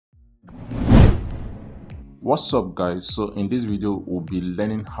What's up guys, so in this video we'll be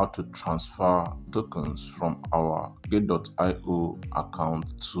learning how to transfer tokens from our Gateio account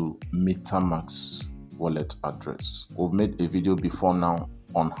to Metamask wallet address. We've made a video before now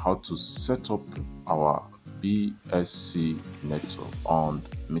on how to set up our BSC network on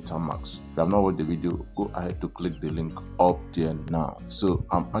Metamask. If you have not watched the video, go ahead to click the link up there now. So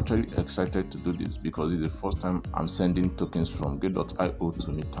I'm actually excited to do this because it's the first time I'm sending tokens from Gateio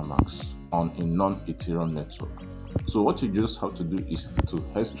to Metamask on a non-Ethereum network. So what you just have to do is to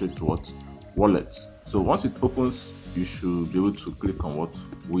head straight to what? Wallet. So once it opens, you should be able to click on what?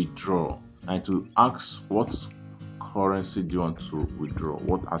 Withdraw, and to ask what currency do you want to withdraw,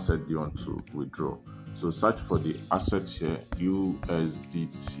 what asset do you want to withdraw. So search for the asset here,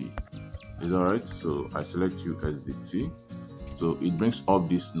 USDT. Is alright? So I select USDT. So it brings up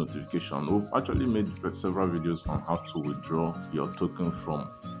this notification. We've actually made several videos on how to withdraw your token from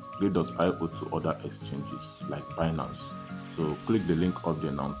Gateio to other exchanges like Binance. So click the link up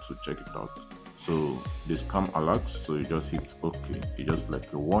there now to check it out. So the scam alert, so you just hit OK. It's just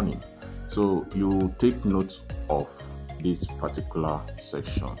like a warning. So you take note of this particular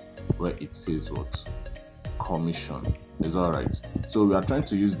section where it says what? Commission. Is that right? So we are trying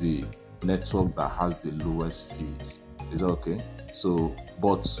to use the network that has the lowest fees. Is that okay? So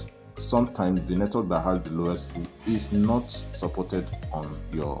but sometimes the network that has the lowest fee is not supported on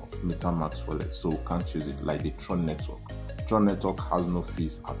your Metamask wallet, so we can't choose it, like the Tron network. Tron network has no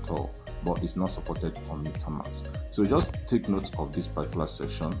fees at all, but it's not supported on Metamask. So just take note of this particular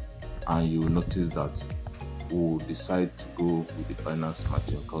section and you will notice that we'll decide to go with the Binance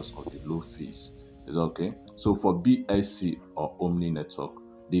matching because of the low fees. Is that okay? So for BSC or Omni network,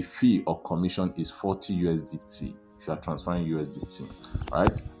 the fee or commission is 40 USDT if you are transferring USDT,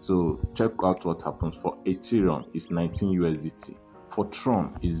 right? So check out what happens. For Ethereum is 19 USDT, for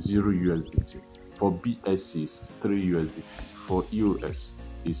Tron is 0 USDT, for BSC is 3 USDT, for EOS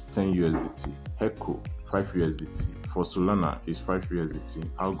is 10 USDT, Heco 5 USDT, for Solana is 5 USDT,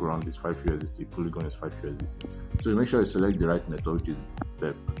 Algorand is 5 USDT, Polygon is 5 USDT. So you make sure you select the right network, which is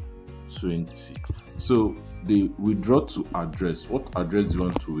BEP20. So the withdraw to address, what address do you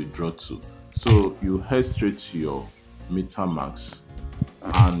want to withdraw to? So you head straight to your Metamask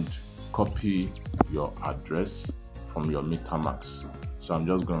and copy your address from your Metamask. So I'm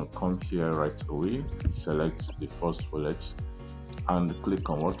just going to come here right away, select the first wallet and click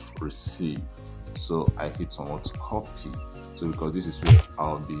on what? Receive. So I hit on what? Copy. So because this is where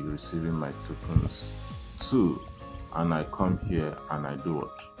I'll be receiving my tokens to, and I come here and I do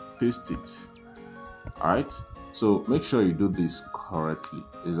what? Paste it. Alright, so make sure you do this correctly.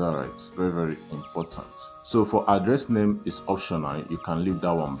 Is that right? Very, very important. So for address name is optional, you can leave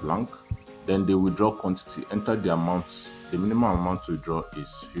that one blank. Then the withdraw quantity, enter the amount. The minimum amount to withdraw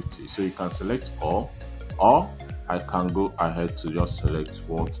is 50. So you can select all, or I can go ahead to just select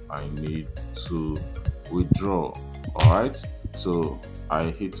what I need to withdraw. Alright, so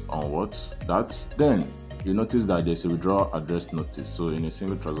I hit on what? That. Then you notice that there's a withdrawal address notice. So in a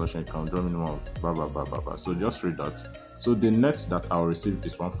single transaction, you can withdraw minimum blah blah blah blah blah. So just read that. So the net that I'll receive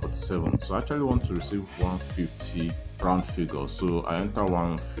is 147. So I actually want to receive 150 round figure. So I enter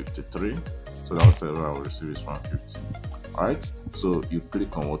 153. So that's whatever I will receive is 150. Alright. So you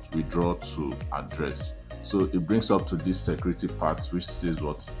click on what? Withdraw to address. So it brings up to this security part, which says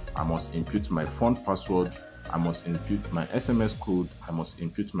what? I must input my phone password, I must input my SMS code, I must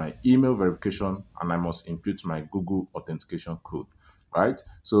input my email verification, and I must input my Google authentication code, right?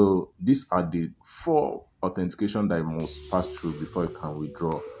 So these are the 4 authentication that you must pass through before you can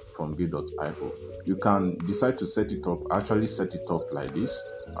withdraw from Gateio. You can decide to set it up, actually set it up like this,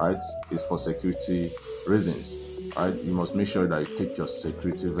 right? It's for security reasons, right? You must make sure that you take your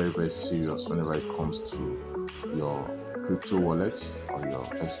security very, very serious whenever it comes to your crypto wallet or your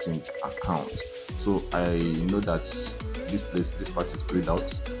exchange account. So I know that this part is grayed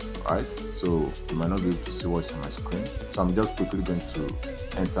out, right? So you might not be able to see what's on my screen. So I'm just quickly going to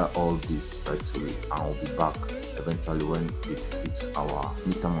enter all this right away, and I'll be back eventually when it hits our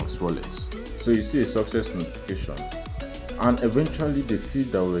Metamask wallet. So you see a success notification, and eventually the fee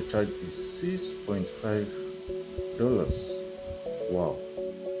that we charged is $6.5. Wow,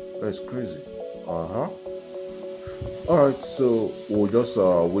 that's crazy. Alright, so we'll just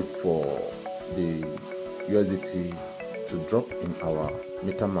wait for the USDT to drop in our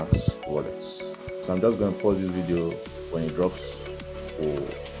Metamask wallet. So I'm just going to pause this video. When it drops, we'll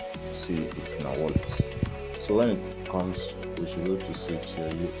see it in our wallet. So when it comes, we should be able to see it here,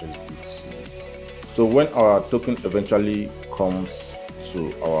 USDT. So when our token eventually comes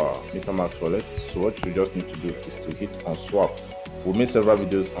to our Metamask wallet, so what you just need to do is to hit on swap. We made several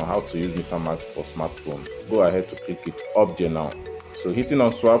videos on how to use Metamask for smartphone. Go ahead to click it up there now. So hitting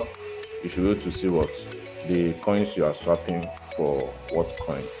on swap, you should be able to see what the coins you are swapping for what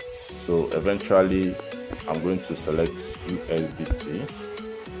coin. So eventually I'm going to select USDT.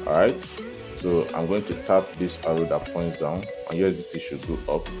 Alright, so I'm going to tap this arrow that points down and USDT should go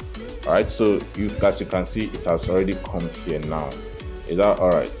up. Alright, so as you can see, it has already come here now. Is that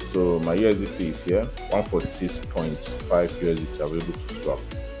alright? So my USDT is here, 146.5 USDT available to swap.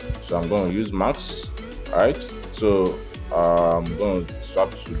 So I'm going to use max. Alright, so I'm going to swap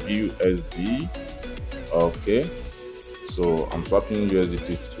to BUSD. Okay, so I'm swapping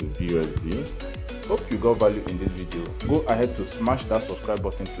USDT to BUSD. Hope you got value in this video. Go ahead to smash that subscribe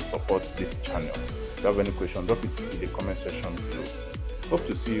button to support this channel. If you have any question, drop it in the comment section below. Hope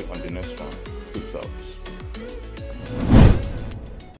to see you on the next one. Peace out.